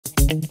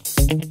Hey,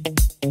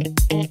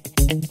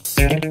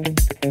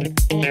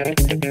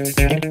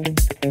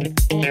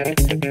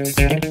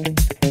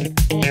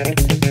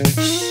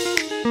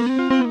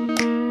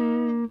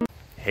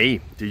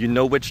 do you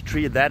know which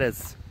tree that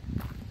is?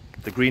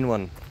 The green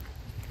one.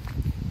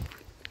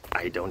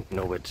 I don't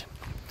know it,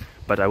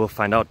 but I will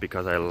find out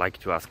because I like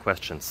to ask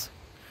questions.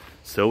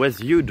 So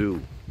as you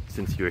do,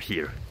 since you're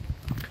here.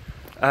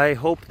 I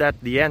hope that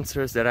the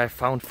answers that I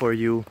found for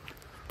you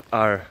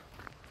are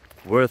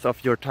worth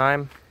of your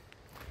time,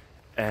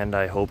 and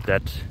I hope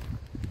that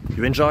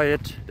you enjoy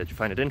it, that you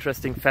find it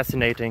interesting,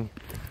 fascinating,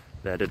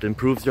 that it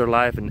improves your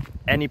life in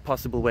any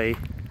possible way,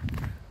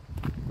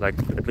 like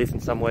at least in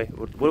some way,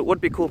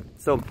 would be cool.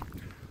 So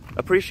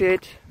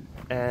appreciate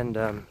and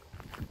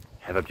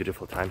have a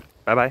beautiful time.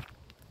 Bye bye.